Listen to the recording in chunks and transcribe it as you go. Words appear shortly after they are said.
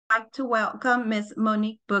I'd like to welcome Ms.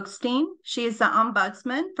 Monique Bookstein. She is the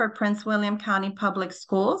Ombudsman for Prince William County Public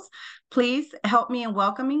Schools. Please help me in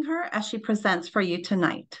welcoming her as she presents for you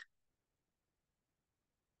tonight.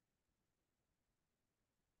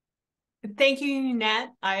 Thank you, Nanette.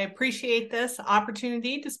 I appreciate this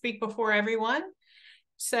opportunity to speak before everyone.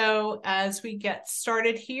 So as we get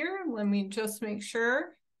started here, let me just make sure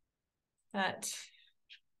that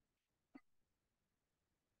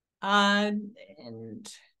and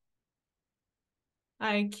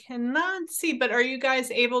I cannot see, but are you guys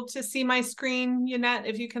able to see my screen, Nanette?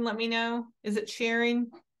 If you can let me know. Is it sharing?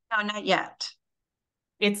 No, not yet.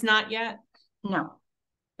 It's not yet? No.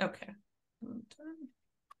 Okay.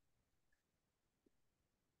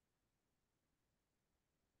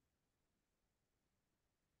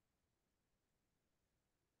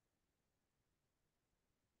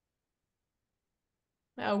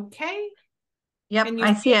 Okay. Yep,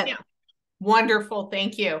 I see it. Wonderful.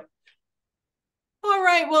 Thank you. All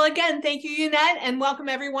right. Well, again, thank you, Nanette, and welcome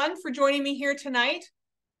everyone for joining me here tonight.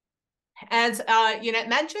 As Nanette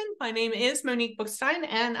mentioned, my name is Monique Bookstein,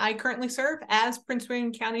 and I currently serve as Prince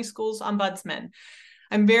William County Schools Ombudsman.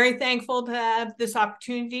 I'm very thankful to have this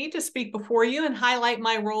opportunity to speak before you and highlight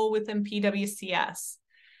my role within PWCS.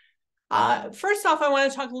 First off, I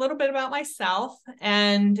want to talk a little bit about myself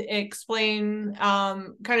and explain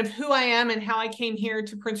kind of who I am and how I came here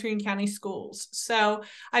to Prince William County Schools. So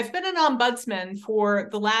I've been an ombudsman for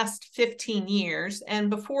the last 15 years, and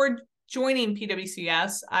before joining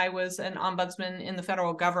PWCS, I was an ombudsman in the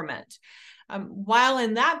federal government. While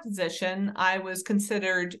in that position, I was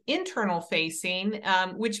considered internal facing,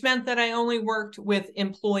 which meant that I only worked with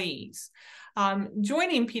employees.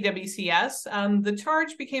 Joining PWCS, the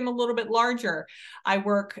charge became a little bit larger. I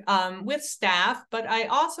work with staff, but I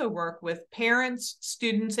also work with parents,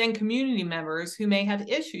 students, and community members who may have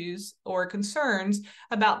issues or concerns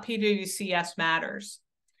about PWCS matters.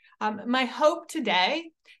 My hope today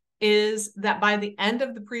is that by the end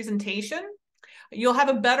of the presentation, you'll have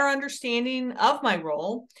a better understanding of my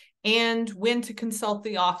role and when to consult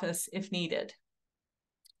the office if needed.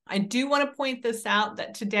 I do want to point this out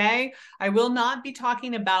that today I will not be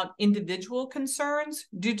talking about individual concerns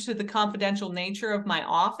due to the confidential nature of my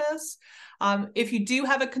office. If you do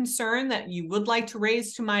have a concern that you would like to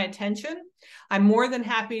raise to my attention, I'm more than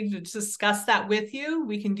happy to discuss that with you.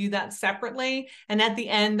 We can do that separately. And at the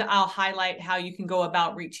end, I'll highlight how you can go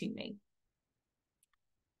about reaching me.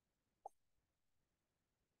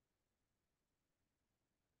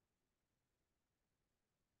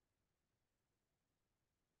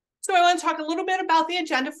 So I want to talk a little bit about the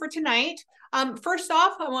agenda for tonight. First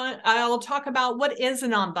off, I'll talk about what is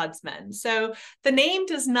an ombudsman. So the name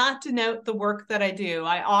does not denote the work that I do.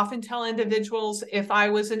 I often tell individuals if I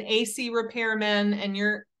was an AC repairman and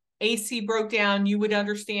your AC broke down, you would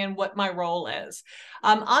understand what my role is.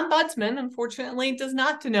 Ombudsman, unfortunately, does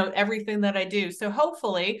not denote everything that I do. So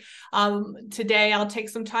hopefully today I'll take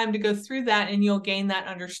some time to go through that and you'll gain that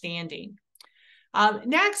understanding.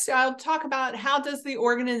 Next, I'll talk about how does the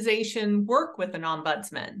organization work with an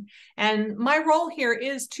ombudsman. And my role here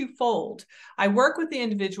is twofold. I work with the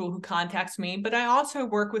individual who contacts me, but I also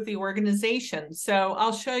work with the organization. So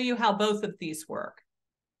I'll show you how both of these work.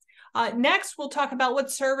 Next, we'll talk about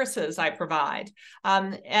what services I provide.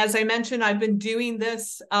 As I mentioned, I've been doing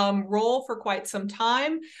this role for quite some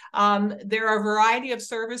time. There are a variety of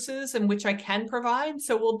services in which I can provide,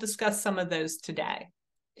 so we'll discuss some of those today.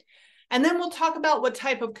 And then we'll talk about what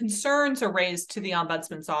type of concerns are raised to the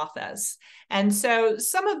Ombudsman's office. And so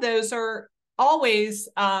some of those are always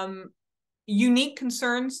unique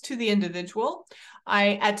concerns to the individual.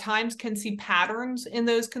 I, at times, can see patterns in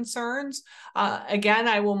those concerns. Again,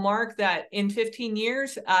 I will mark that in 15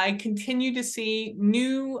 years, I continue to see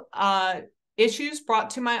new issues brought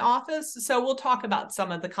to my office. So we'll talk about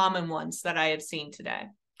some of the common ones that I have seen today.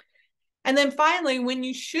 And then finally,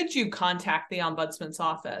 when should you contact the Ombudsman's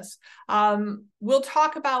office? We'll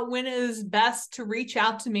talk about when it is best to reach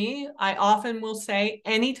out to me. I often will say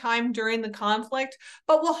anytime during the conflict,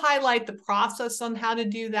 but we'll highlight the process on how to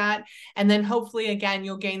do that. And then hopefully, again,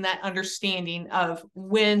 you'll gain that understanding of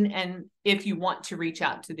when and if you want to reach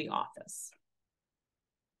out to the office.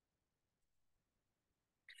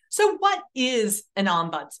 So what is an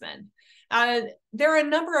ombudsman? There are a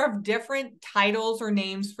number of different titles or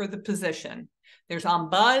names for the position. There's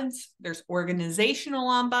ombuds, there's organizational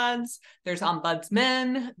ombuds, there's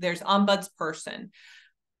ombudsman, there's ombudsperson,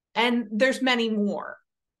 and there's many more.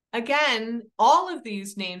 Again, all of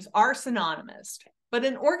these names are synonymous, but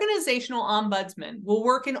an organizational ombudsman will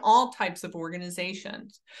work in all types of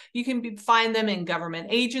organizations. You can find them in government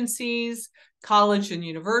agencies, college and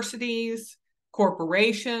universities,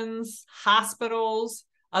 corporations, hospitals,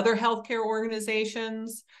 other healthcare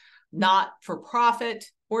organizations, not-for-profit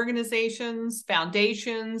organizations,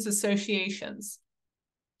 foundations, associations.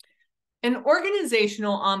 An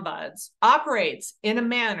organizational ombuds operates in a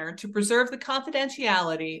manner to preserve the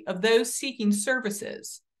confidentiality of those seeking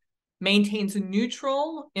services, maintains a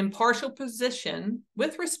neutral, impartial position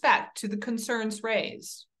with respect to the concerns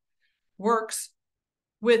raised, works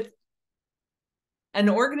with an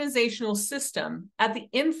organizational system at the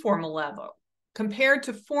informal level compared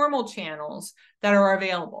to formal channels that are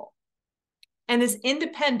available, and is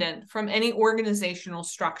independent from any organizational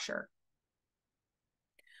structure.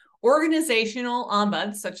 Organizational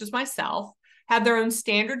ombuds, such as myself, have their own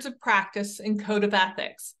standards of practice and code of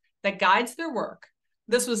ethics that guides their work.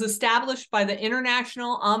 This was established by the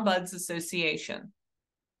International Ombuds Association.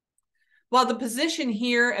 While the position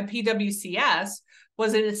here at PWCS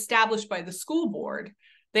wasn't established by the school board,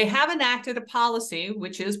 they have enacted a policy,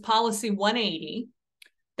 which is Policy 180,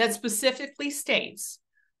 that specifically states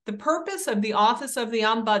the purpose of the Office of the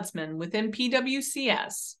Ombudsman within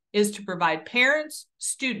PWCS is to provide parents,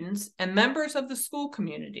 students, and members of the school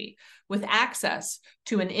community with access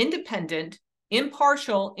to an independent,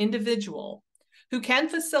 impartial individual who can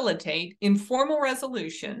facilitate informal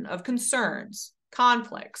resolution of concerns,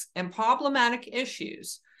 conflicts, and problematic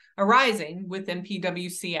issues arising within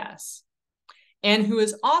PWCS, and who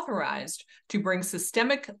is authorized to bring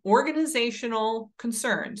systemic organizational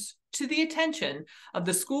concerns to the attention of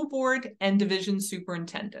the school board and division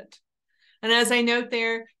superintendent. And as I note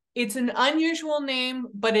there, it's an unusual name,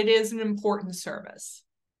 but it is an important service.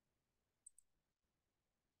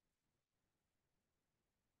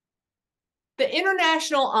 The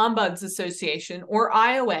International Ombuds Association, or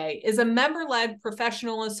IOA, is a member-led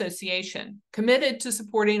professional association committed to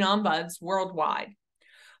supporting ombuds worldwide.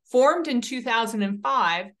 Formed in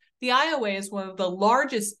 2005, the IOA is one of the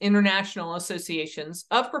largest international associations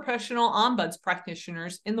of professional ombuds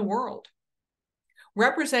practitioners in the world,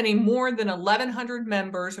 representing more than 1,100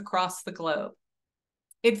 members across the globe.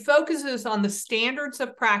 It focuses on the standards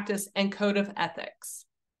of practice and code of ethics.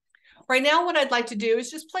 Right now, what I'd like to do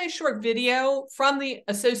is just play a short video from the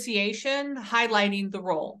association highlighting the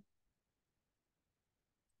role.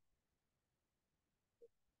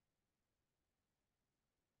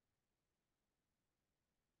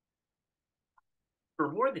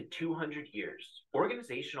 For more than 200 years,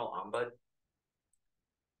 organizational ombuds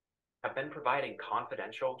have been providing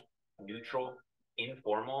confidential, neutral,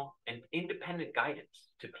 informal, and independent guidance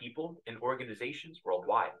to people and organizations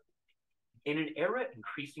worldwide. In an era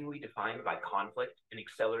increasingly defined by conflict and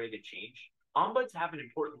accelerated change, ombuds have an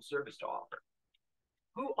important service to offer.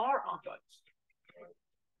 Who are ombuds?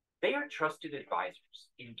 They are trusted advisors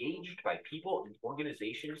engaged by people and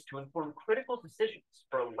organizations to inform critical decisions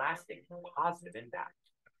for a lasting positive impact.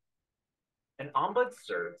 An ombud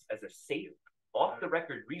serves as a safe,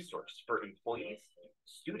 off-the-record resource for employees,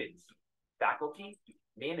 students, faculty,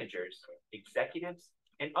 managers, executives,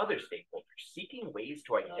 and other stakeholders seeking ways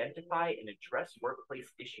to identify and address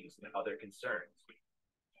workplace issues and other concerns.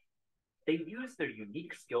 They use their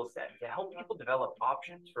unique skill set to help people develop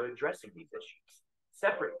options for addressing these issues,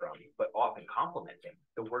 separate from, but often complementing,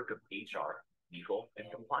 the work of HR, legal,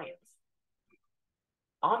 and compliance.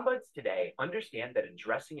 Ombuds today understand that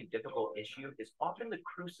addressing a difficult issue is often the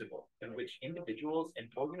crucible in which individuals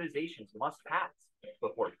and organizations must pass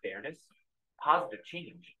before fairness, positive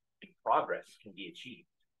change, and progress can be achieved.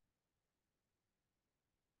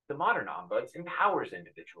 The modern ombuds empowers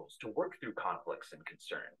individuals to work through conflicts and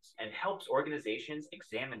concerns and helps organizations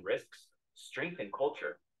examine risks, strengthen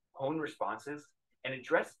culture, hone responses, and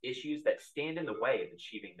address issues that stand in the way of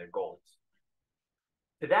achieving their goals.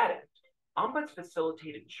 To that end, ombuds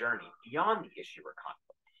facilitate a journey beyond the issue or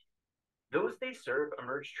conflict. Those they serve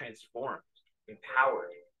emerge transformed,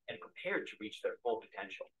 empowered, and prepared to reach their full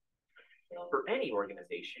potential. For any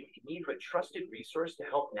organization in need of a trusted resource to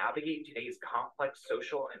help navigate today's complex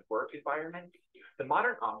social and work environment, the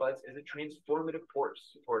modern ombuds is a transformative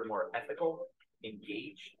force toward more ethical,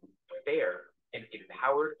 engaged, fair, and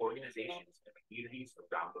empowered organizations and communities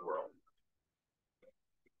around the world.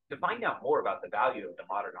 To find out more about the value of the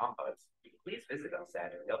modern ombuds, please visit us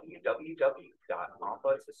at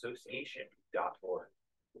www.ombudsassociation.org.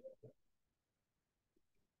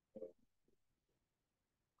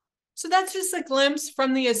 So that's just a glimpse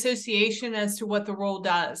from the association as to what the role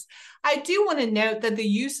does. I do want to note that the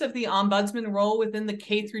use of the ombudsman role within the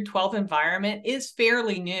K through 12 environment is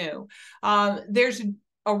fairly new. There's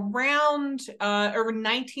around over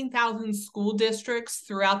 19,000 school districts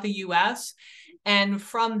throughout the U.S., And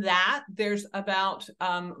from that, there's about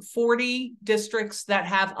 40 districts that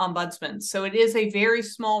have ombudsmen. So it is a very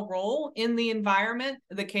small role in the environment,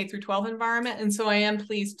 the K through 12 environment. And so I am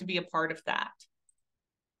pleased to be a part of that.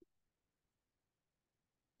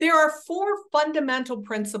 There are 4 fundamental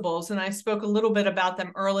principles, and I spoke a little bit about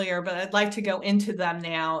them earlier, but I'd like to go into them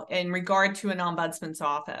now in regard to an ombudsman's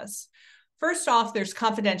office. First off, there's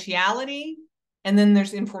confidentiality, and then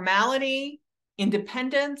there's informality,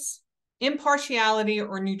 independence, impartiality,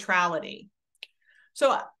 or neutrality.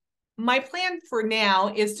 So my plan for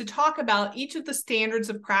now is to talk about each of the standards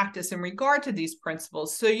of practice in regard to these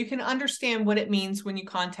principles so you can understand what it means when you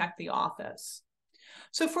contact the office.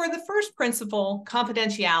 So for the first principle,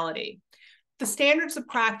 confidentiality, the standards of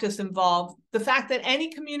practice involve the fact that any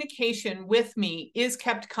communication with me is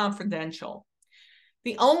kept confidential.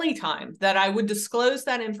 The only time that I would disclose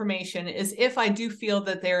that information is if I do feel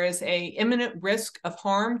that there is an imminent risk of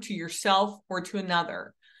harm to yourself or to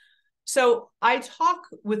another. So I talk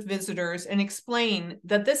with visitors and explain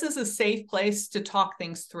that this is a safe place to talk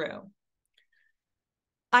things through.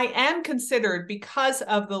 I am considered, because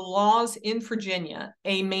of the laws in Virginia,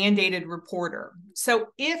 a mandated reporter. So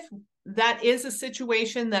if that is a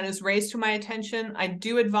situation that is raised to my attention, I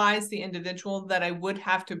do advise the individual that I would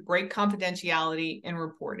have to break confidentiality and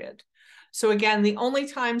report it. So again, the only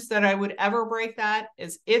times that I would ever break that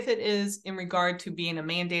is if it is in regard to being a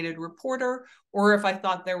mandated reporter or if I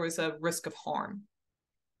thought there was a risk of harm.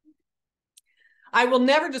 I will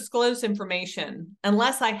never disclose information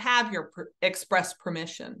unless I have your express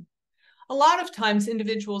permission. A lot of times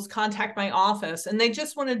individuals contact my office and they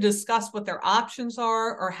just want to discuss what their options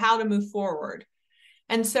are or how to move forward.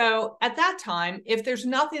 And so at that time, if there's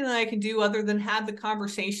nothing that I can do other than have the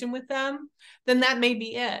conversation with them, then that may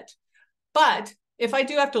be it. But if I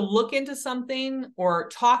do have to look into something or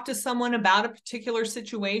talk to someone about a particular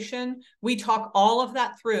situation, we talk all of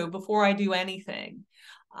that through before I do anything.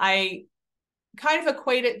 I kind of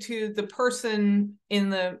equate it to the person in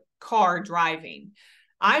the car driving.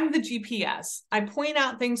 I'm the GPS. I point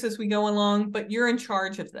out things as we go along, but you're in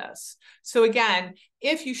charge of this. So again,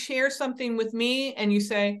 if you share something with me and you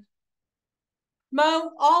say,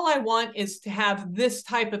 Mo, all I want is to have this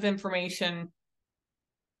type of information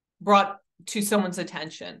brought to someone's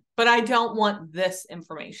attention, but I don't want this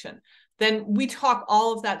information, then we talk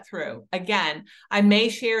all of that through. Again, I may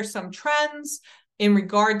share some trends in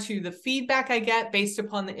regard to the feedback I get based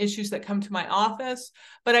upon the issues that come to my office,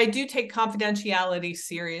 but I do take confidentiality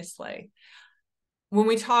seriously. When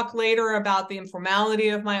we talk later about the informality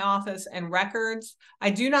of my office and records,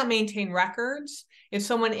 I do not maintain records. If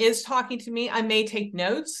someone is talking to me, I may take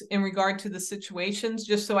notes in regard to the situations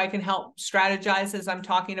just so I can help strategize as I'm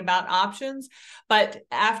talking about options. But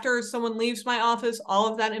after someone leaves my office, all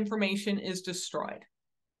of that information is destroyed.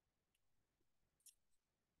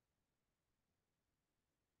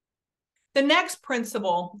 The next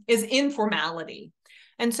principle is informality.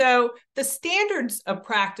 And so the standards of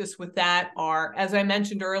practice with that are, as I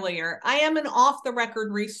mentioned earlier, I am an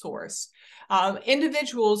off-the-record resource.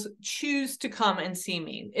 Individuals choose to come and see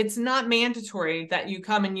me. It's not mandatory that you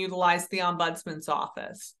come and utilize the Ombudsman's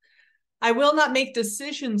office. I will not make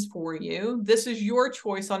decisions for you. This is your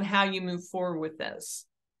choice on how you move forward with this.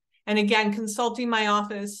 And again, consulting my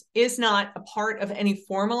office is not a part of any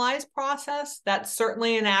formalized process. That's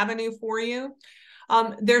certainly an avenue for you.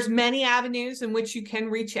 There's many avenues in which you can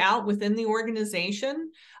reach out within the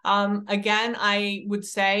organization. Again, I would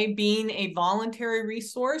say being a voluntary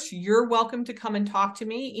resource, you're welcome to come and talk to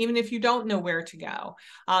me, even if you don't know where to go.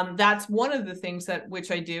 That's one of the things that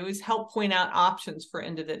which I do is help point out options for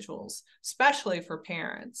individuals, especially for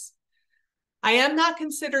parents. I am not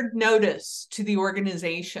considered notice to the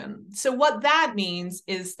organization. So what that means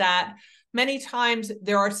is that many times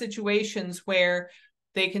there are situations where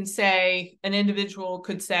they can say, an individual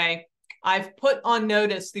could say, I've put on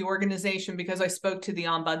notice the organization because I spoke to the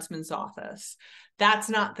Ombudsman's office. That's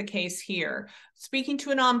not the case here. Speaking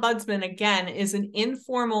to an ombudsman, again, is an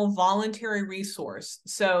informal voluntary resource.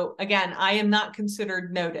 So again, I am not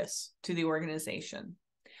considered notice to the organization.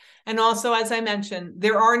 And also, as I mentioned,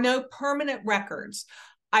 there are no permanent records.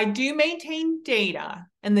 I do maintain data,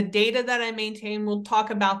 and the data that I maintain, we'll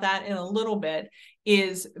talk about that in a little bit,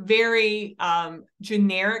 is very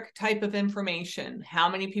generic type of information. How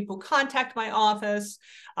many people contact my office,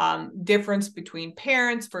 difference between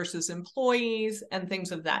parents versus employees, and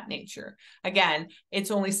things of that nature. Again,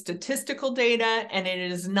 it's only statistical data, and it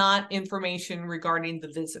is not information regarding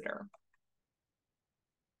the visitor.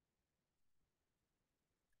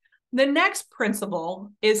 The next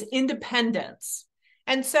principle is independence.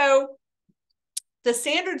 And so The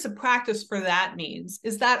standards of practice for that means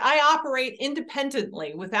is that I operate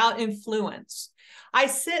independently without influence. I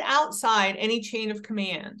sit outside any chain of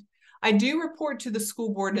command. I do report to the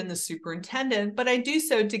school board and the superintendent, but I do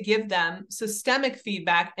so to give them systemic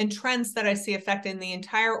feedback and trends that I see affecting the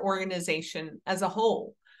entire organization as a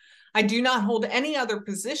whole. I do not hold any other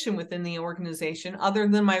position within the organization other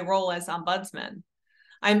than my role as ombudsman.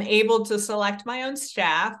 I'm able to select my own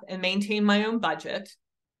staff and maintain my own budget.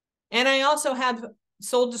 And I also have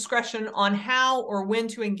sole discretion on how or when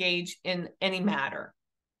to engage in any matter.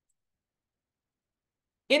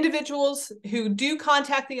 Individuals who do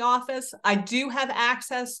contact the office, I do have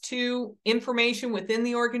access to information within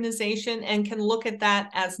the organization and can look at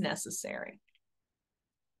that as necessary.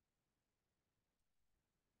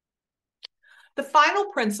 The final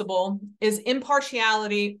principle is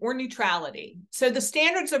impartiality or neutrality. So the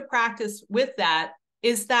standards of practice with that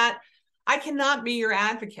is that I cannot be your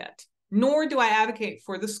advocate, nor do I advocate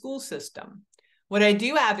for the school system. What I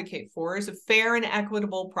do advocate for is a fair and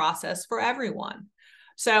equitable process for everyone.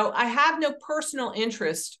 So I have no personal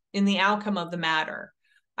interest in the outcome of the matter.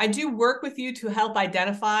 I do work with you to help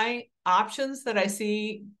identify options that I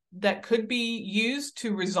see that could be used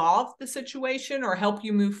to resolve the situation or help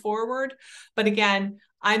you move forward. But again,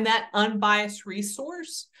 I'm that unbiased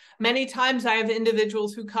resource. Many times I have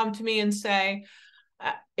individuals who come to me and say,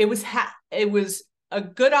 it was a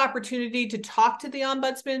good opportunity to talk to the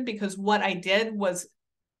ombudsman because what I did was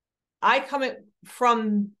I come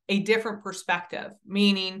from a different perspective,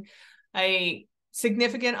 meaning a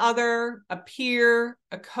significant other, a peer,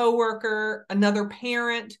 a coworker, another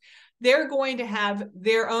parent. They're going to have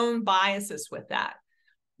their own biases with that.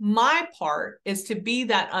 My part is to be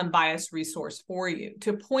that unbiased resource for you,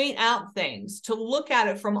 to point out things, to look at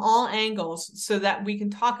it from all angles so that we can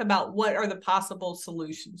talk about what are the possible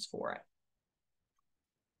solutions for it.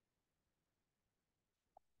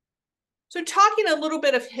 So talking a little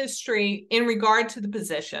bit of history in regard to the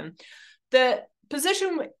position. The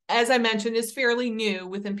position, as I mentioned, is fairly new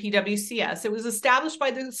within PWCS. It was established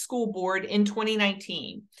by the school board in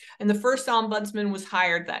 2019, and the first ombudsman was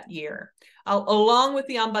hired that year, along with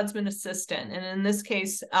the ombudsman assistant. And in this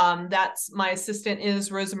case, that's my assistant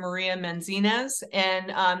is Rosa Maria Menzinez,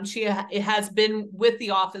 and she has been with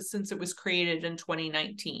the office since it was created in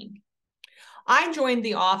 2019. I joined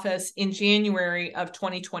the office in January of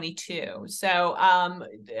 2022. So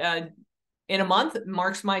in a month, it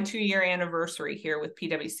marks my 2-year anniversary here with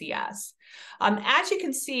PWCS. As you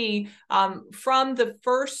can see, from the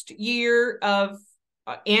first year of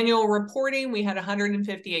annual reporting, we had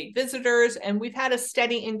 158 visitors, and we've had a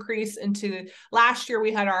steady increase into last year.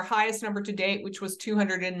 We had our highest number to date, which was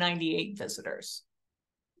 298 visitors.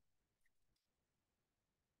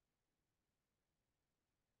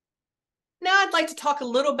 Now I'd like to talk a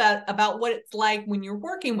little bit about what it's like when you're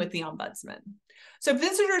working with the ombudsman. So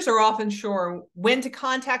visitors are often sure when to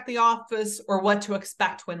contact the office or what to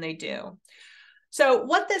expect when they do. So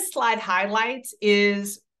what this slide highlights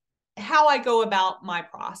is how I go about my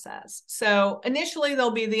process. So initially, there'll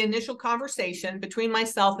be the initial conversation between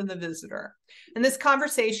myself and the visitor. And this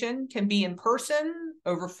conversation can be in person,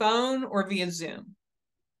 over phone, or via Zoom.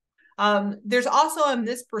 There's also a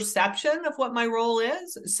misperception of what my role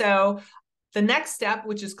is. So the next step,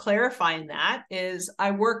 which is clarifying that, is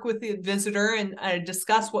I work with the visitor and I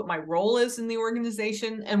discuss what my role is in the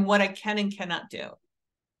organization and what I can and cannot do.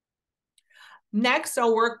 Next,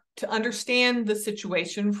 I'll work to understand the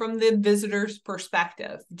situation from the visitor's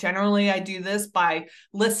perspective. Generally, I do this by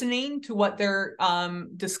listening to what they're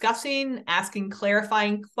discussing, asking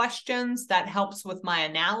clarifying questions. That helps with my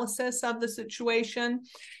analysis of the situation.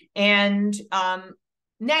 And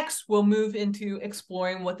next, we'll move into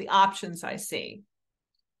exploring what the options I see.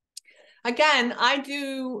 Again, I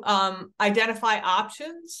do identify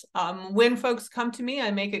options. When folks come to me,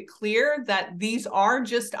 I make it clear that these are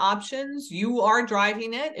just options. You are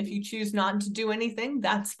driving it. If you choose not to do anything,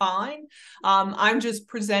 that's fine. I'm just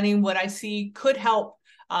presenting what I see could help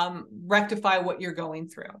rectify what you're going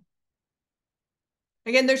through.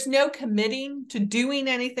 Again, there's no committing to doing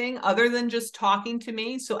anything other than just talking to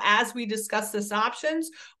me. So as we discuss this options,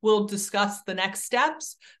 we'll discuss the next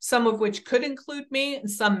steps, some of which could include me and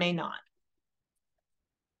some may not.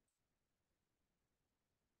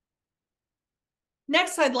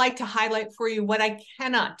 Next, I'd like to highlight for you what I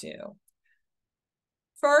cannot do.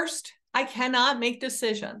 First, I cannot make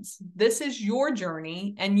decisions. This is your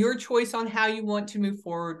journey and your choice on how you want to move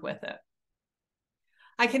forward with it.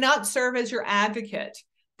 I cannot serve as your advocate.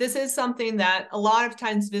 This is something that a lot of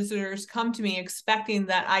times visitors come to me expecting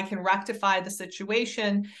that I can rectify the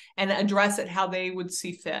situation and address it how they would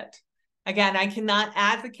see fit. Again, I cannot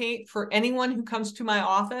advocate for anyone who comes to my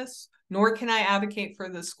office, nor can I advocate for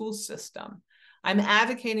the school system. I'm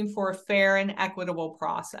advocating for a fair and equitable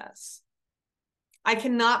process. I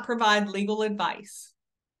cannot provide legal advice.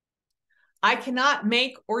 I cannot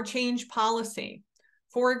make or change policy.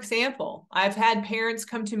 For example, I've had parents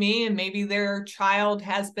come to me and maybe their child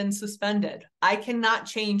has been suspended. I cannot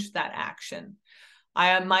change that action.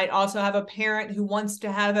 I might also have a parent who wants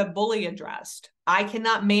to have a bully addressed. I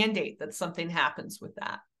cannot mandate that something happens with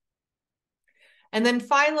that. And then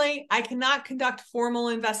finally, I cannot conduct formal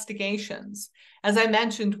investigations. As I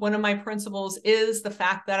mentioned, one of my principles is the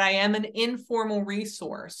fact that I am an informal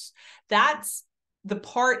resource. That's the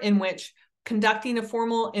part in which conducting a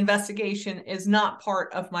formal investigation is not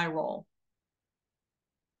part of my role.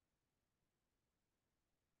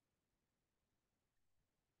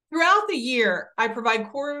 Throughout the year, I provide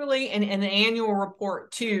quarterly and an annual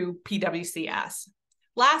report to PWCS.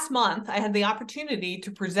 Last month, I had the opportunity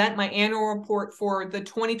to present my annual report for the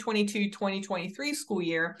 2022-2023 school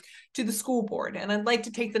year to the school board. And I'd like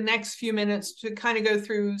to take the next few minutes to kind of go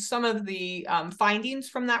through some of the findings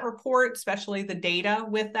from that report, especially the data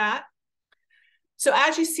with that. So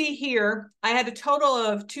as you see here, I had a total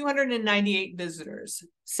of 298 visitors.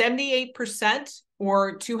 78%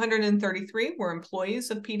 or 233 were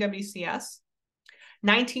employees of PWCS.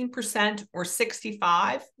 19% or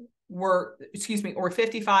 65 were, or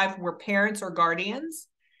 55 were parents or guardians.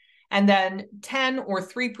 And then 10 or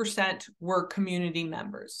 3% were community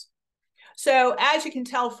members. So as you can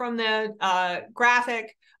tell from the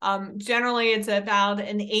graphic, generally it's about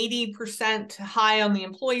an 80% high on the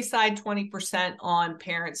employee side, 20% on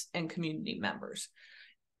parents and community members.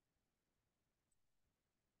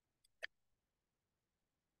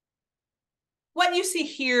 What you see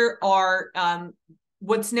here are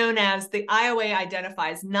what's known as the IOA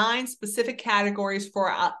identifies 9 specific categories for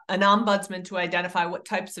an ombudsman to identify what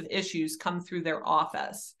types of issues come through their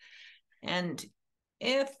office. And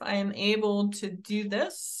if I am able to do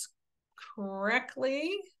this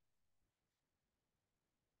correctly.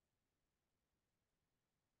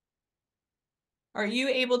 Are you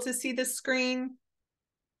able to see the screen?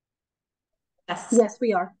 Yes. Yes,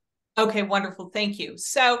 we are. Okay, wonderful. Thank you.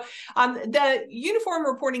 So the uniform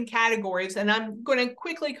reporting categories, and I'm going to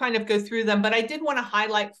quickly kind of go through them, but I did want to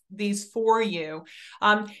highlight these for you.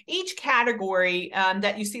 Each category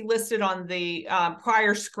that you see listed on the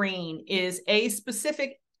prior screen is a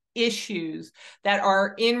specific issues that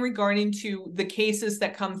are in regarding to the cases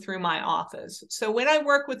that come through my office. So when I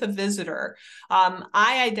work with a visitor,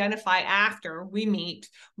 I identify after we meet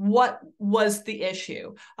what was the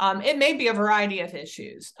issue. It may be a variety of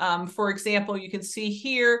issues. For example, you can see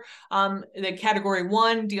here the category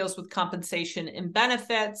 1 deals with compensation and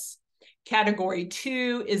benefits. Category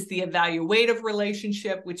 2 is the evaluative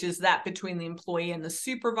relationship, which is that between the employee and the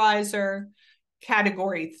supervisor.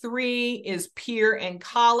 Category 3 is peer and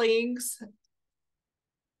colleagues.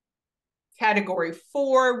 Category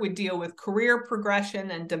 4 would deal with career progression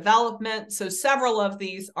and development. So several of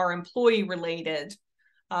these are employee related.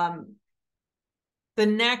 The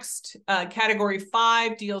next category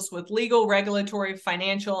 5 deals with legal, regulatory,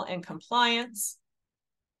 financial, and compliance.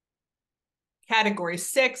 Category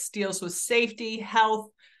 6 deals with safety, health,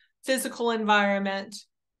 physical environment.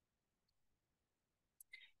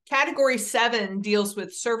 Category 7 deals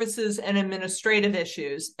with services and administrative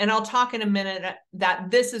issues. And I'll talk in a minute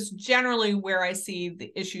that this is generally where I see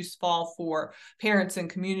the issues fall for parents and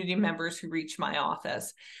community members who reach my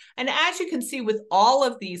office. And as you can see with all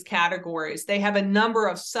of these categories, they have a number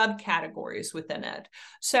of subcategories within it.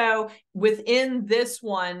 So within this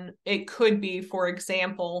one, it could be, for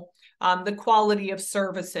example, the quality of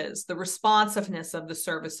services, the responsiveness of the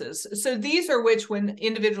services. So these are which, when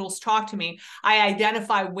individuals talk to me, I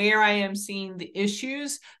identify where I am seeing the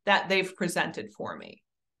issues that they've presented for me.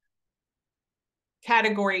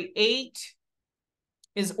 Category 8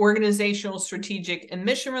 is organizational, strategic, and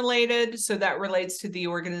mission related. So that relates to the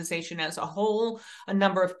organization as a whole. A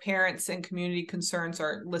number of parents and community concerns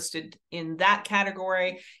are listed in that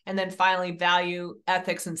category. And then finally, value,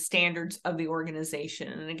 ethics, and standards of the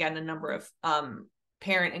organization. And again, a number of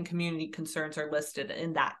parent and community concerns are listed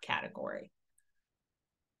in that category.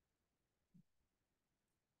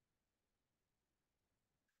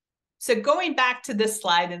 So going back to this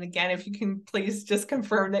slide, and again, if you can please just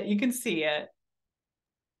confirm that you can see it.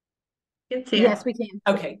 Yes, we can.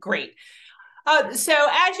 Okay, great. So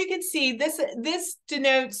as you can see, this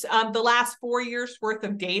denotes the last 4 years worth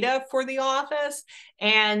of data for the office.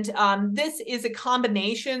 And this is a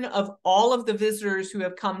combination of all of the visitors who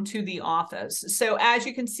have come to the office. So as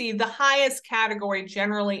you can see, the highest category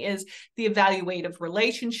generally is the evaluative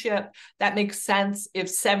relationship. That makes sense if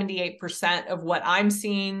 78% of what I'm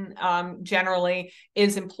seeing generally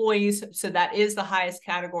is employees. So that is the highest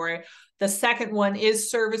category. The second one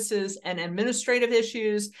is services and administrative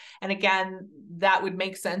issues. And again, that would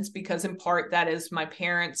make sense because in part that is my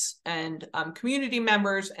parents and community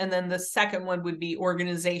members. And then the second one would be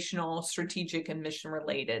organizational, strategic, and mission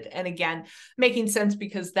related. And again, making sense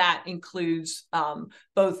because that includes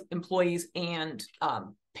both employees and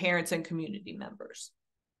parents and community members.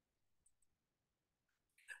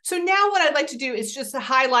 So now what I'd like to do is just to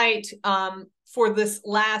highlight for the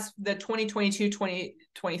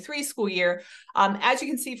 2022-2023 school year, as you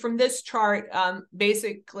can see from this chart,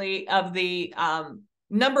 basically of the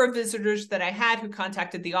number of visitors that I had who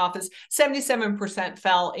contacted the office, 77%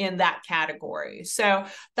 fell in that category. So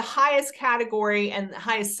the highest category and the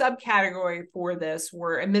highest subcategory for this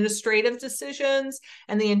were administrative decisions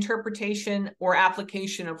and the interpretation or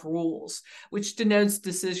application of rules, which denotes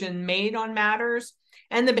decision made on matters,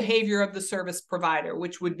 and the behavior of the service provider,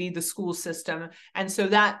 which would be the school system. And so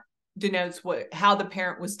that denotes how the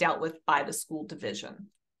parent was dealt with by the school division.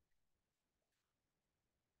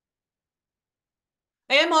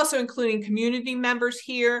 I am also including community members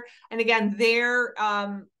here. And again, their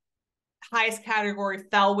highest category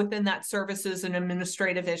fell within that services and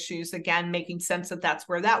administrative issues, again, making sense that that's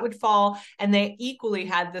where that would fall. And they equally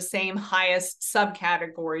had the same highest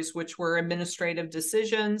subcategories, which were administrative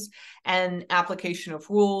decisions and application of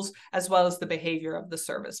rules, as well as the behavior of the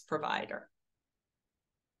service provider.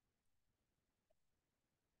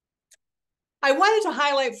 I wanted to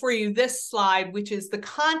highlight for you this slide, which is the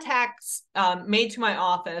contacts made to my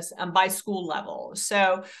office by school level.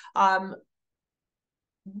 So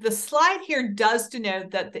the slide here does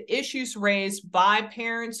denote that the issues raised by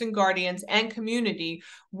parents and guardians and community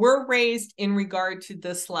were raised in regard to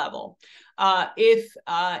this level. If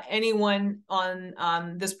anyone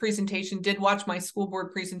on this presentation did watch my school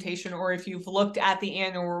board presentation, or if you've looked at the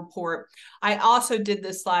annual report, I also did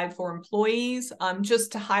this slide for employees,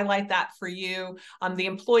 just to highlight that for you. The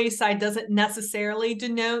employee side doesn't necessarily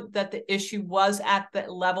denote that the issue was at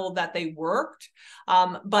the level that they worked,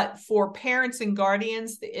 but for parents and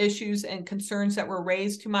guardians, the issues and concerns that were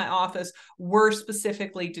raised to my office were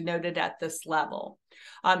specifically denoted at this level.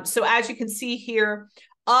 So as you can see here,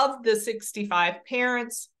 of the 65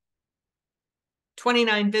 parents,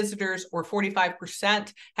 29 visitors, or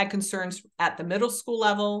 45%, had concerns at the middle school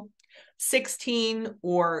level. 16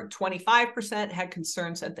 or 25% had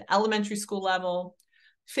concerns at the elementary school level.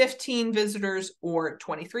 15 visitors or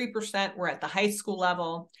 23% were at the high school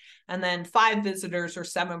level. And then 5 visitors or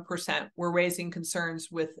 7% were raising concerns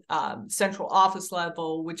with central office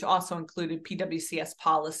level, which also included PWCS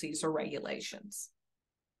policies or regulations.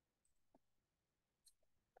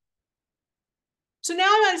 So now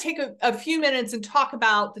I'm going to take a few minutes and talk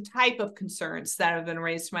about the type of concerns that have been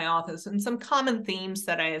raised to my office and some common themes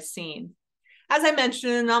that I have seen. As I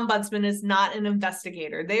mentioned, an ombudsman is not an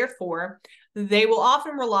investigator. Therefore, they will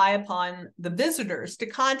often rely upon the visitors to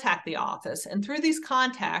contact the office. And through these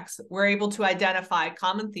contacts, we're able to identify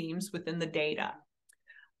common themes within the data.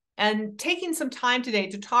 And taking some time today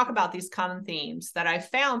to talk about these common themes that I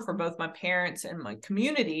found for both my parents and my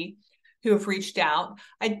community who have reached out,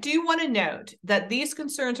 I do want to note that these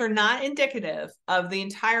concerns are not indicative of the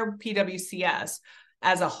entire PWCS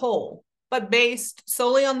as a whole, but based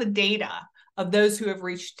solely on the data of those who have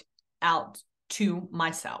reached out to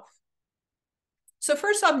myself. So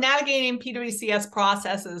first off, navigating PWCS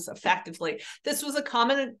processes effectively. This was a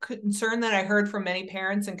common concern that I heard from many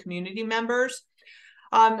parents and community members.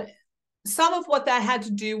 Some of what that had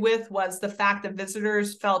to do with was the fact that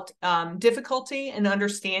visitors felt difficulty in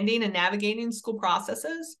understanding and navigating school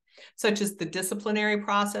processes, such as the disciplinary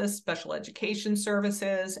process, special education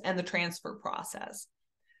services, and the transfer process.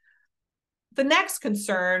 The next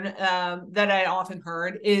concern that I often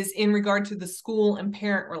heard is in regard to the school and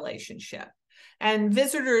parent relationship. And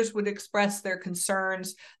visitors would express their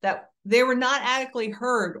concerns that they were not adequately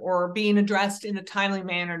heard or being addressed in a timely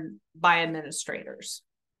manner by administrators.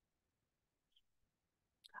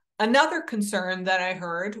 Another concern that I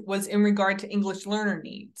heard was in regard to English learner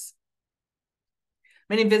needs.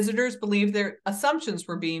 Many visitors believed their assumptions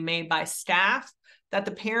were being made by staff that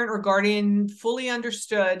the parent or guardian fully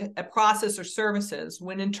understood a process or services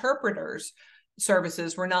when interpreters'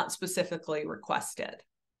 services were not specifically requested.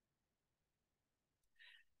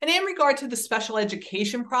 And in regard to the special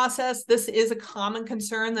education process, this is a common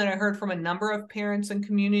concern that I heard from a number of parents and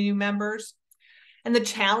community members, and the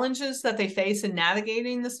challenges that they face in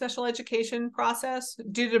navigating the special education process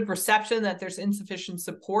due to the perception that there's insufficient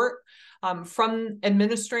support from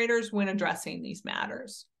administrators when addressing these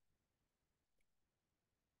matters.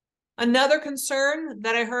 Another concern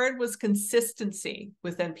that I heard was consistency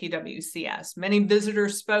within PWCS. Many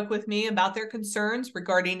visitors spoke with me about their concerns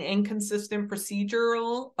regarding inconsistent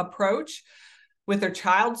procedural approach with their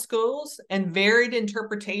child schools and varied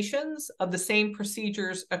interpretations of the same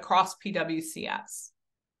procedures across PWCS.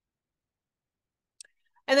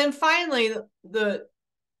 And then finally, the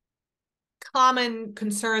common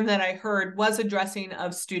concern that I heard was addressing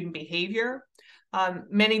of student behavior.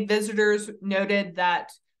 Many visitors noted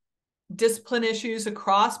that discipline issues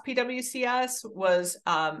across PWCS was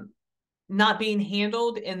not being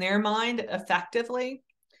handled in their mind effectively.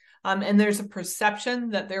 And there's a perception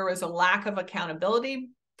that there was a lack of accountability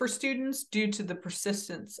for students due to the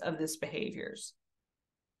persistence of these behaviors.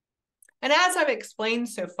 And as I've explained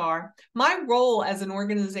so far, my role as an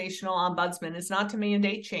organizational ombudsman is not to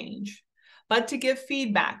mandate change, but to give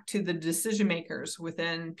feedback to the decision makers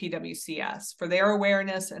within PWCS for their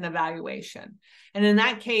awareness and evaluation. And in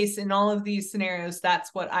that case, in all of these scenarios,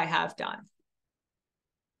 that's what I have done.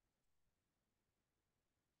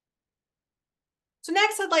 So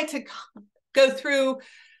next, I'd like to go through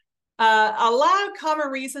a lot of common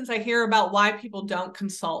reasons I hear about why people don't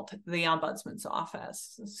consult the Ombudsman's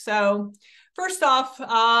office. So first off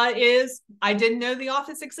is I didn't know the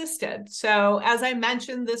office existed. So as I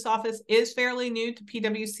mentioned, this office is fairly new to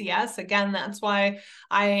PWCS. Again, that's why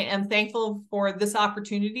I am thankful for this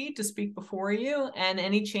opportunity to speak before you and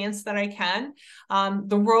any chance that I can.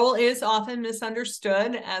 The role is often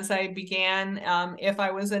misunderstood. As I began, if I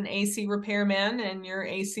was an AC repairman and your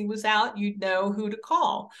AC was out, you'd know who to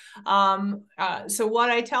call. So what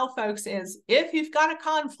I tell folks is if you've got a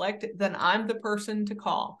conflict, then I'm the person to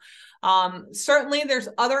call. Certainly there's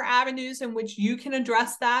other avenues in which you can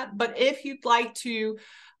address that, but if you'd like to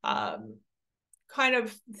kind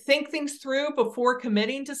of think things through before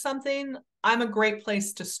committing to something, I'm a great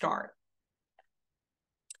place to start.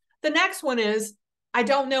 The next one is, I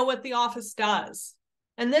don't know what the office does.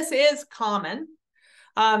 And this is common,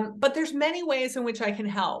 but there's many ways in which I can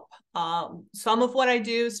help. Some of what I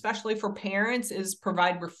do, especially for parents, is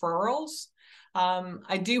provide referrals.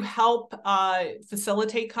 I do help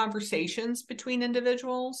facilitate conversations between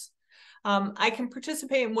individuals. I can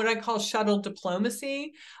participate in what I call shuttle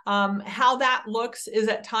diplomacy. How that looks is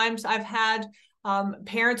at times I've had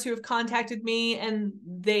parents who have contacted me and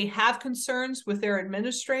they have concerns with their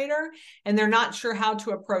administrator and they're not sure how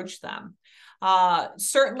to approach them.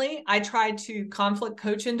 Certainly, I try to conflict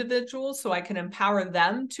coach individuals so I can empower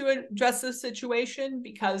them to address this situation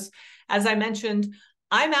because, as I mentioned,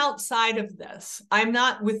 I'm outside of this. I'm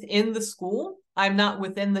not within the school. I'm not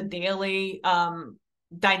within the daily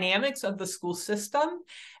dynamics of the school system.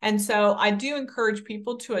 And so I do encourage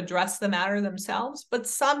people to address the matter themselves, but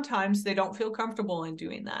sometimes they don't feel comfortable in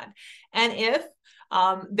doing that. And if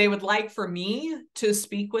they would like for me to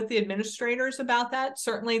speak with the administrators about that,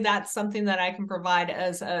 certainly that's something that I can provide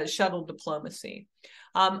as a shuttle diplomacy.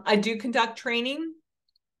 I do conduct training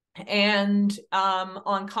and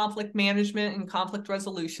on conflict management and conflict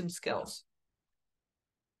resolution skills.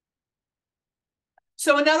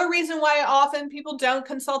 So another reason why often people don't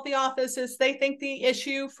consult the office is they think the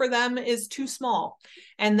issue for them is too small,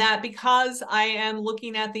 and that because I am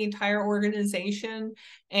looking at the entire organization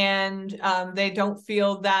and they don't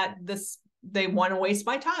feel that they want to waste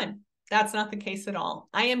my time. That's not the case at all.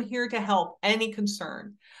 I am here to help any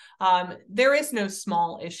concern. There is no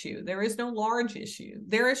small issue. There is no large issue.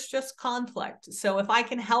 There is just conflict. So if I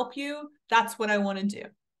can help you, that's what I want to do.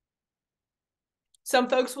 Some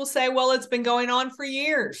folks will say, well, it's been going on for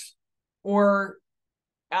years, or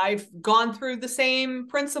I've gone through the same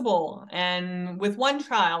principal and with one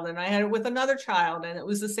child and I had it with another child and it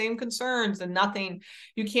was the same concerns and nothing,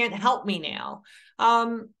 you can't help me now.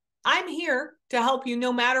 I'm here to help you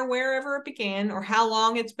no matter wherever it began or how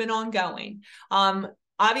long it's been ongoing.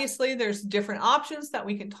 Obviously, there's different options that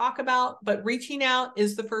we can talk about, but reaching out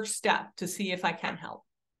is the first step to see if I can help.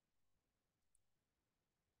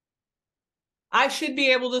 I should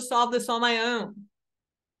be able to solve this on my own.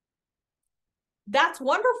 that's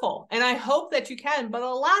wonderful. And I hope that you can, but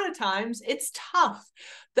a lot of times it's tough.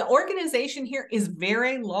 The organization here is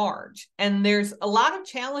very large, and there's a lot of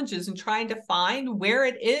challenges in trying to find where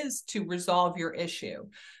it is to resolve your issue.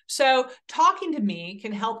 So talking to me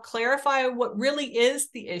can help clarify what really is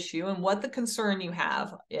the issue and what the concern you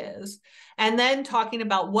have is, and then talking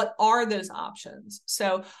about what are those options.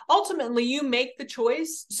 So ultimately you make the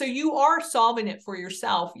choice. So you are solving it for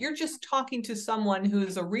yourself. You're just talking to someone who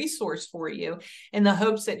is a resource for you in the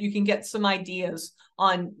hopes that you can get some ideas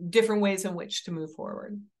on different ways in which to move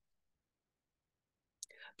forward.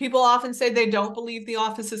 People often say they don't believe the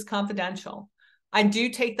office is confidential. I do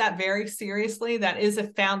take that very seriously. That is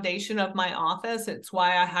a foundation of my office. It's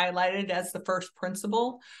why I highlighted it as the first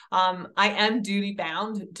principle. I am duty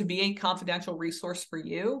bound to be a confidential resource for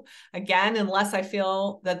you. Again, unless I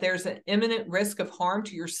feel that there's an imminent risk of harm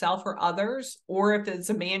to yourself or others, or if it's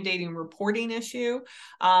a mandating reporting issue,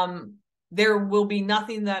 there will be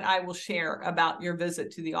nothing that I will share about your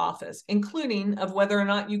visit to the office, including of whether or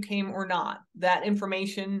not you came or not. That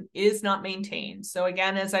information is not maintained. So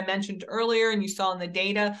again, as I mentioned earlier, and you saw in the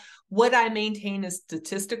data, what I maintain is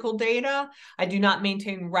statistical data. I do not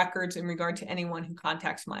maintain records in regard to anyone who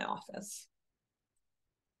contacts my office.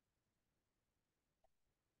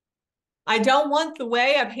 I don't want the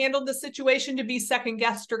way I've handled the situation to be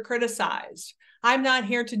second-guessed or criticized. I'm not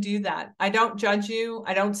here to do that. I don't judge you.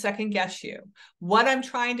 I don't second guess you. What I'm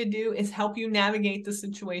trying to do is help you navigate the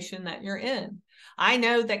situation that you're in. I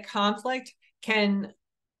know that conflict can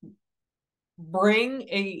bring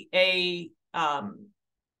a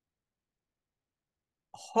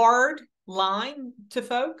hard line to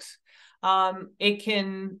folks. It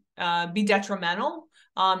can be detrimental.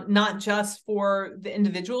 Not just for the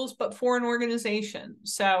individuals, but for an organization.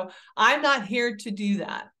 So I'm not here to do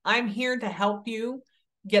that. I'm here to help you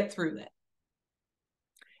get through it.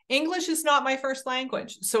 English is not my first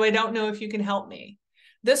language, so I don't know if you can help me.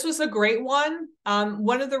 This was a great one.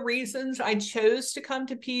 One of the reasons I chose to come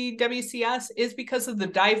to PWCS is because of the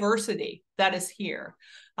diversity that is here.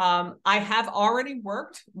 I have already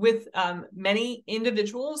worked with many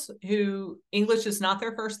individuals who English is not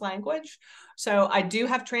their first language. So I do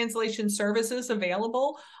have translation services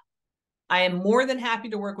available. I am more than happy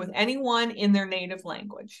to work with anyone in their native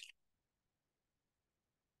language.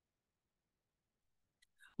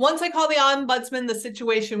 Once I call the ombudsman, the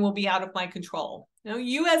situation will be out of my control. Now,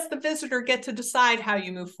 you as the visitor get to decide how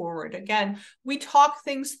you move forward. Again, we talk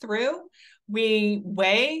things through. We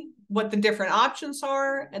weigh what the different options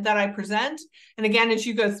are that I present. And again, as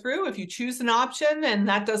you go through, if you choose an option and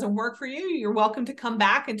that doesn't work for you, you're welcome to come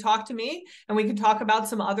back and talk to me, and we can talk about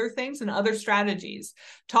some other things and other strategies.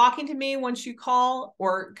 Talking to me once you call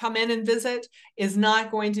or come in and visit is not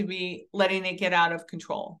going to be letting it get out of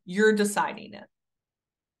control. You're deciding it.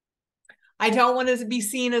 I don't want to be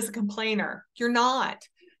seen as a complainer. You're not.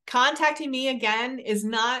 Contacting me again is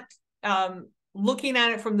not looking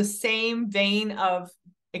at it from the same vein of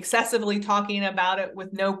excessively talking about it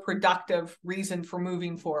with no productive reason for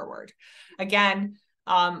moving forward. Again,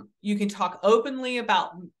 you can talk openly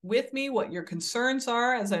about with me what your concerns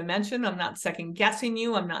are. As I mentioned, I'm not second guessing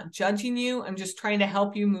you. I'm not judging you. I'm just trying to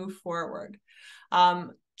help you move forward.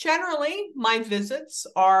 Generally, my visits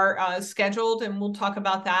are scheduled, and we'll talk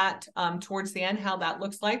about that towards the end, how that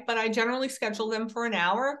looks like, but I generally schedule them for an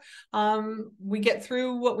hour. We get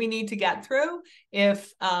through what we need to get through.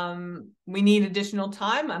 If we need additional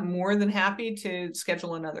time, I'm more than happy to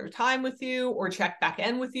schedule another time with you or check back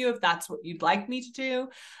in with you if that's what you'd like me to do.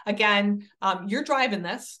 Again, you're driving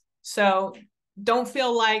this, so don't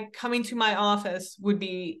feel like coming to my office would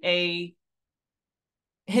be a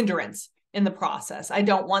hindrance in the process. I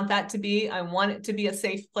don't want that to be. I want it to be a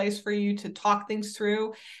safe place for you to talk things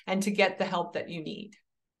through and to get the help that you need.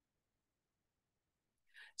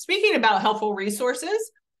 Speaking about helpful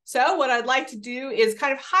resources, so what I'd like to do is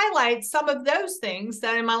kind of highlight some of those things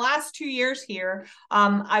that in my last 2 years here,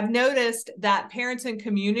 I've noticed that parents and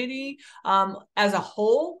community as a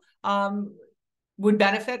whole would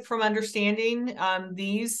benefit from understanding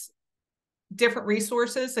these different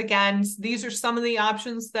resources. Again, these are some of the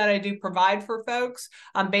options that I do provide for folks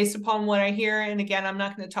based upon what I hear. And again, I'm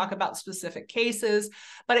not going to talk about specific cases,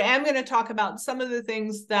 but I am going to talk about some of the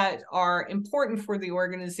things that are important for the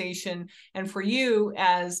organization and for you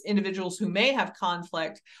as individuals who may have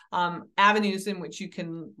conflict, avenues in which you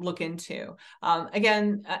can look into.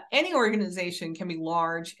 Again, any organization can be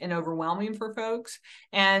large and overwhelming for folks,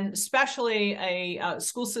 and especially a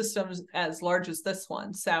school system as large as this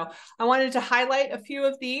one. So I wanted to highlight a few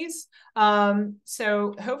of these.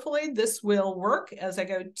 So hopefully this will work as I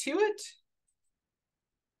go to it.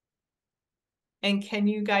 And can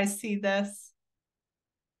you guys see this?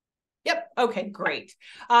 Okay, great.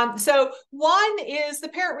 So one is the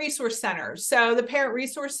Parent Resource Center. So the Parent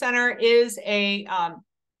Resource Center is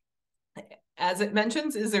as it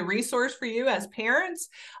mentions, is a resource for you as parents.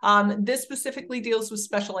 This specifically deals with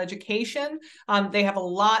special education. They have a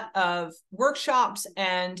lot of workshops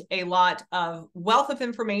and a lot of wealth of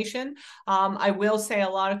information. I will say a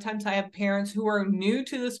lot of times I have parents who are new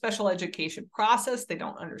to the special education process. They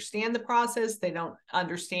don't understand the process. They don't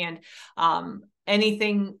understand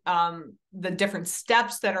anything, the different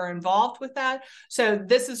steps that are involved with that. So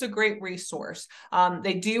this is a great resource.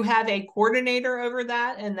 They do have a coordinator over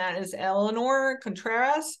that, and that is Eleanor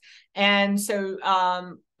Contreras. And so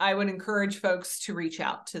I would encourage folks to reach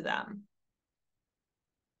out to them.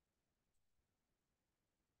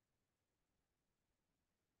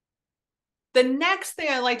 The next thing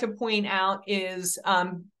I like to point out is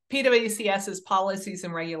PWCS's policies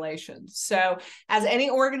and regulations. So as any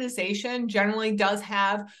organization generally does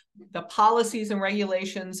have the policies and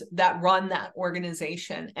regulations that run that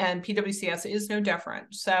organization, and PWCS is no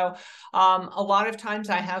different. So a lot of times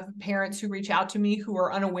I have parents who reach out to me who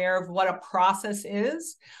are unaware of what a process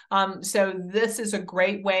is. So this is a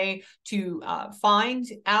great way to find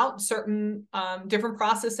out certain different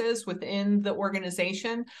processes within the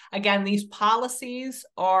organization. Again, these policies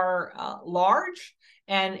are large,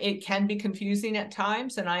 and it can be confusing at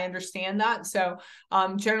times, and I understand that. So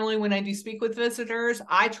generally when I do speak with visitors,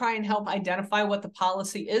 I try and help identify what the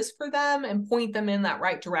policy is for them and point them in that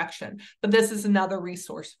right direction. But this is another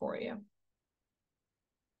resource for you.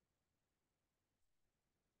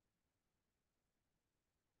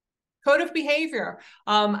 Code of behavior.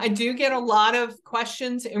 I do get a lot of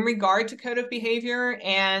questions in regard to code of behavior.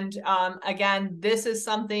 And again, this is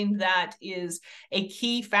something that is a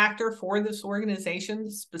key factor for this organization,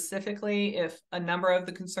 specifically if a number of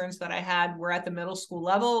the concerns that I had were at the middle school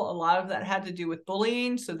level. A lot of that had to do with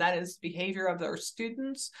bullying. So that is behavior of their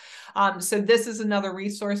students. So this is another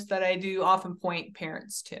resource that I do often point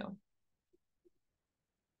parents to.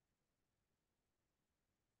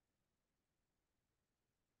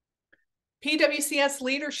 PWCS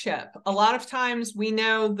leadership. A lot of times we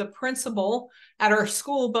know the principal at our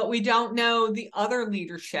school, but we don't know the other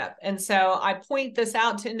leadership. And so I point this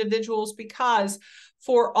out to individuals because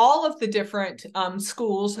for all of the different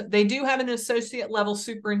schools, they do have an associate level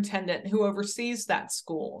superintendent who oversees that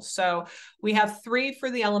school. So we have 3 for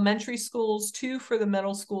the elementary schools, 2 for the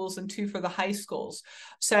middle schools, and 2 for the high schools.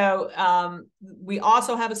 So we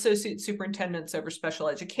also have associate superintendents over special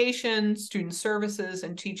education, student services,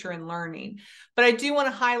 and teacher and learning. But I do want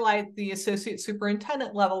to highlight the associate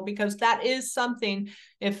superintendent level because that is something,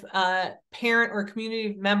 if a parent or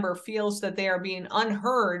community member feels that they are being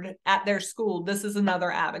unheard at their school, this is another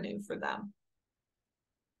avenue for them.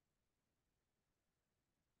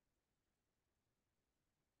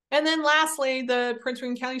 And then lastly, the Prince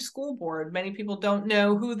William County School Board. Many people don't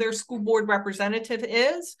know who their school board representative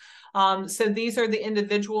is. So these are the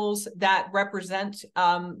individuals that represent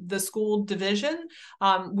the school division.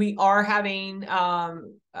 We are having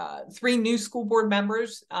 3 new school board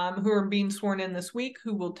members who are being sworn in this week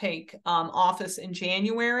who will take office in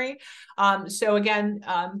January. So again,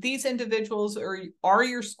 these individuals are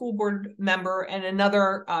your school board member and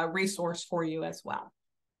another resource for you as well.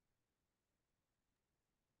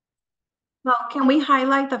 Well, can we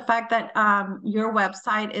highlight the fact that your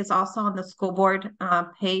website is also on the school board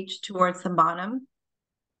page towards the bottom?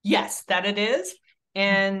 Yes, that it is.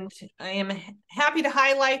 And I am happy to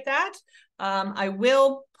highlight that. I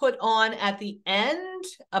will put on at the end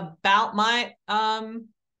about my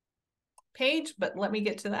page, but let me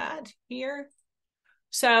get to that here.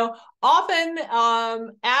 So often,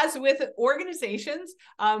 as with organizations,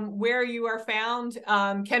 where you are found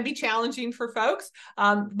can be challenging for folks.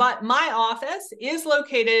 But my office is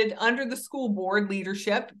located under the school board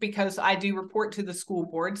leadership because I do report to the school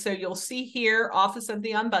board. So you'll see here, Office of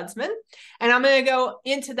the Ombudsman. And I'm going to go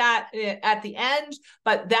into that at the end,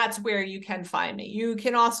 but that's where you can find me. You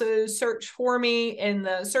can also search for me in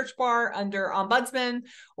the search bar under Ombudsman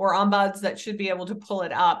or Ombuds. That should be able to pull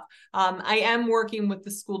it up. I am working with the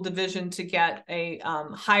school division to get a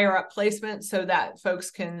higher up placement so that folks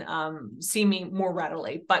can see me more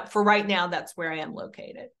readily. But for right now, that's where I am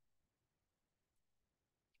located.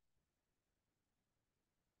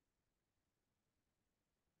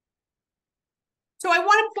 So I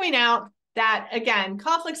want to point out that, again,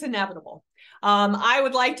 conflict's inevitable. I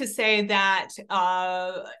would like to say that,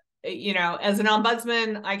 you know, as an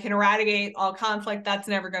ombudsman, I can eradicate all conflict. That's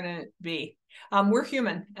never going to be. We're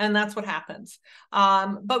human, and that's what happens.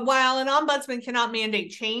 But while an ombudsman cannot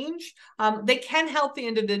mandate change, they can help the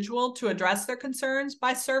individual to address their concerns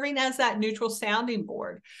by serving as that neutral sounding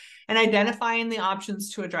board. and identifying the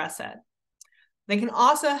options to address it. They can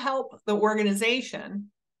also help the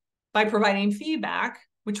organization by providing feedback,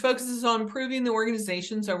 which focuses on improving the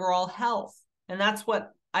organization's overall health. And that's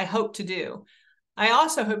what I hope to do. I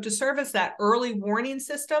also hope to serve as that early warning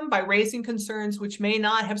system by raising concerns which may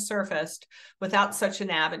not have surfaced without such an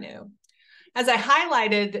avenue. As I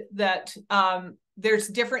highlighted that there's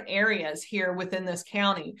different areas here within this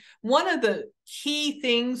county. One of the key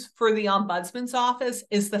things for the Ombudsman's office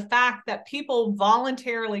is the fact that people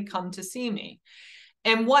voluntarily come to see me.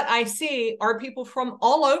 And what I see are people from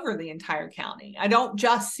all over the entire county. I don't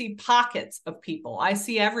just see pockets of people. I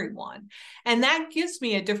see everyone. And that gives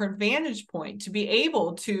me a different vantage point to be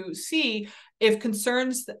able to see if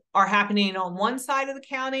concerns are happening on one side of the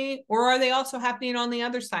county, or are they also happening on the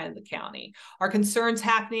other side of the county? Are concerns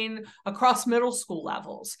happening across middle school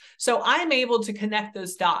levels? So I'm able to connect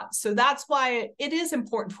those dots. So that's why it is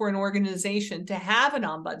important for an organization to have an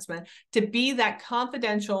ombudsman, to be that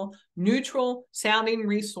confidential, neutral sounding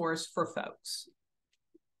resource for folks.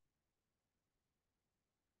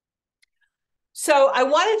 So I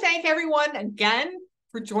want to thank everyone again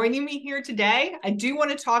for joining me here today. I do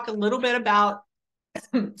want to talk a little bit about,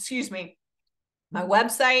 excuse me, my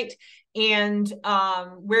website and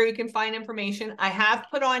where you can find information. I have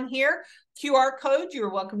put on here QR code.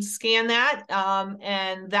 You're welcome to scan that,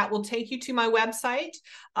 and that will take you to my website.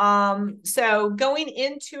 So going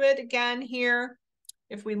into it again here,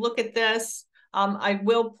 if we look at this, I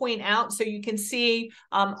will point out so you can see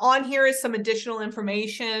on here is some additional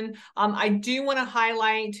information. I do want to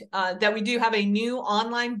highlight that we do have a new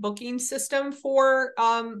online booking system for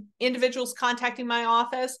individuals contacting my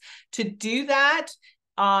office. To do that,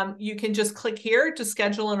 you can just click here to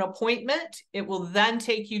schedule an appointment. It will then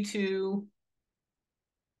take you to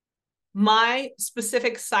my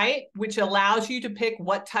specific site, which allows you to pick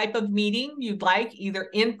what type of meeting you'd like, either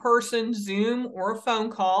in person, Zoom, or a phone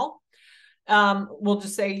call. We'll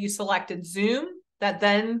just say you selected Zoom. That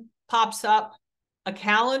then pops up a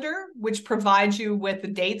calendar, which provides you with the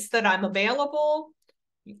dates that I'm available.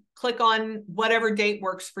 You click on whatever date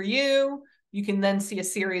works for you. You can then see a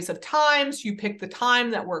series of times. You pick the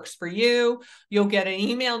time that works for you. You'll get an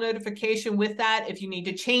email notification with that. If you need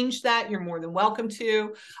to change that, you're more than welcome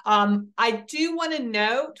to. I do want to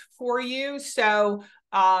note for you, so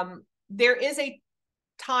there is a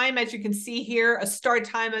time, as you can see here, a start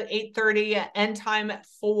time at 8:30, an end time at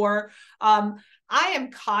 4. I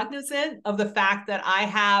am cognizant of the fact that I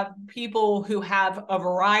have people who have a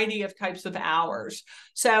variety of types of hours.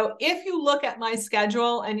 So if you look at my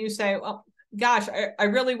schedule and you say, well, gosh, I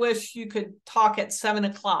really wish you could talk at 7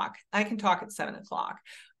 o'clock. I can talk at 7 o'clock.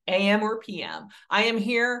 AM or PM. I am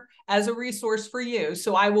here as a resource for you,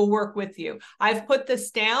 so I will work with you. I've put this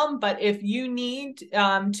down, but if you need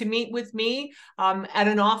to meet with me at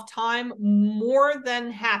an off time, more than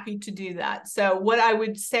happy to do that. So what I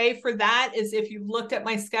would say for that is if you've looked at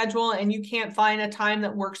my schedule and you can't find a time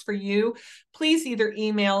that works for you, please either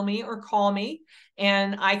email me or call me,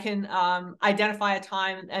 and I can identify a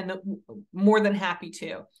time, and more than happy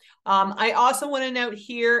to. I also want to note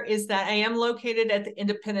here is that I am located at the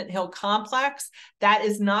Independent Hill Complex. That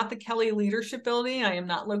is not the Kelly Leadership Building. I am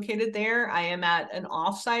not located there. I am at an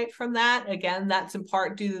offsite from that. Again, that's in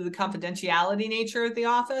part due to the confidentiality nature of the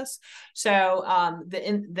office. So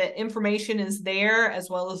the information is there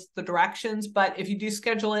as well as the directions. But if you do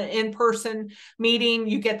schedule an in-person meeting,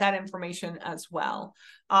 you get that information as well.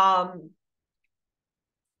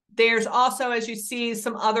 There's also, as you see,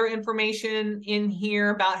 some other information in here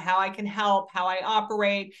about how I can help, how I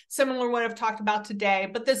operate, similar to what I've talked about today,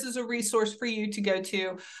 but this is a resource for you to go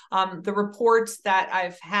to. The reports that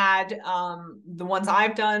I've had, the ones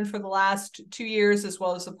I've done for the last 2 years, as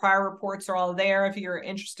well as the prior reports are all there if you're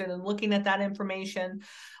interested in looking at that information.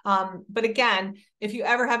 But again, if you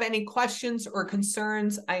ever have any questions or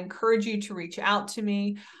concerns, I encourage you to reach out to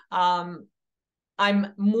me. I'm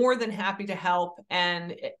more than happy to help.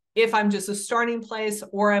 And if I'm just a starting place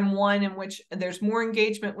or I'm one in which there's more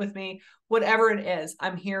engagement with me, whatever it is,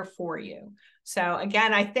 I'm here for you. So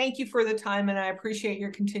again, I thank you for the time and I appreciate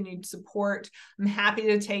your continued support. I'm happy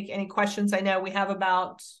to take any questions. I know we have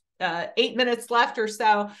about 8 minutes left or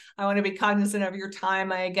so. I want to be cognizant of your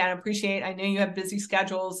time. I again appreciate, I know you have busy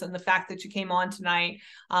schedules, and the fact that you came on tonight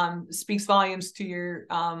speaks volumes to your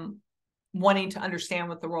wanting to understand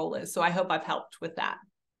what the role is. So I hope I've helped with that.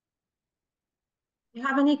 If you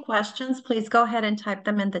have any questions, please go ahead and type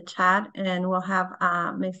them in the chat, and we'll have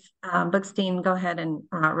Ms. Bookstein go ahead and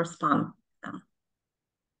respond.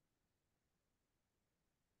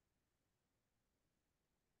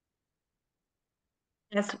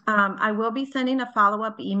 Yes, I will be sending a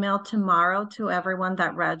follow-up email tomorrow to everyone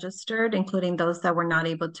that registered, including those that were not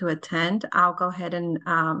able to attend. I'll go ahead and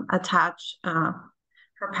attach her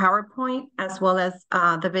PowerPoint as well as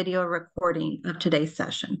the video recording of today's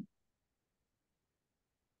session.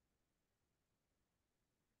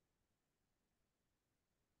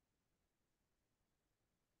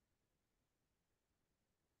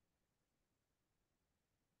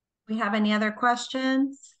 We have any other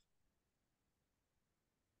questions?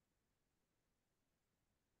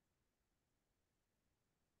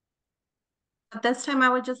 At this time, I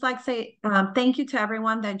would just like to say thank you to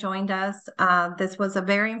everyone that joined us. This was a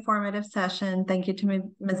very informative session. Thank you to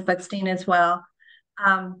Ms. Buckstein as well.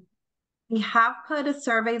 We have put a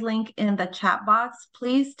survey link in the chat box.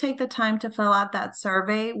 Please take the time to fill out that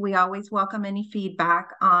survey. We always welcome any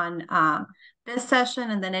feedback on this session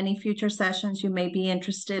and then any future sessions you may be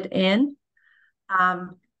interested in.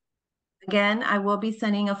 Again, I will be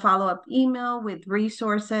sending a follow-up email with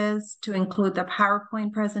resources to include the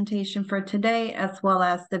PowerPoint presentation for today, as well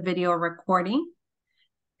as the video recording.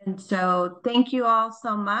 And so thank you all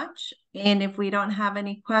so much. And if we don't have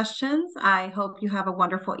any questions, I hope you have a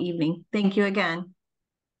wonderful evening. Thank you again.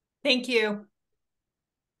 Thank you.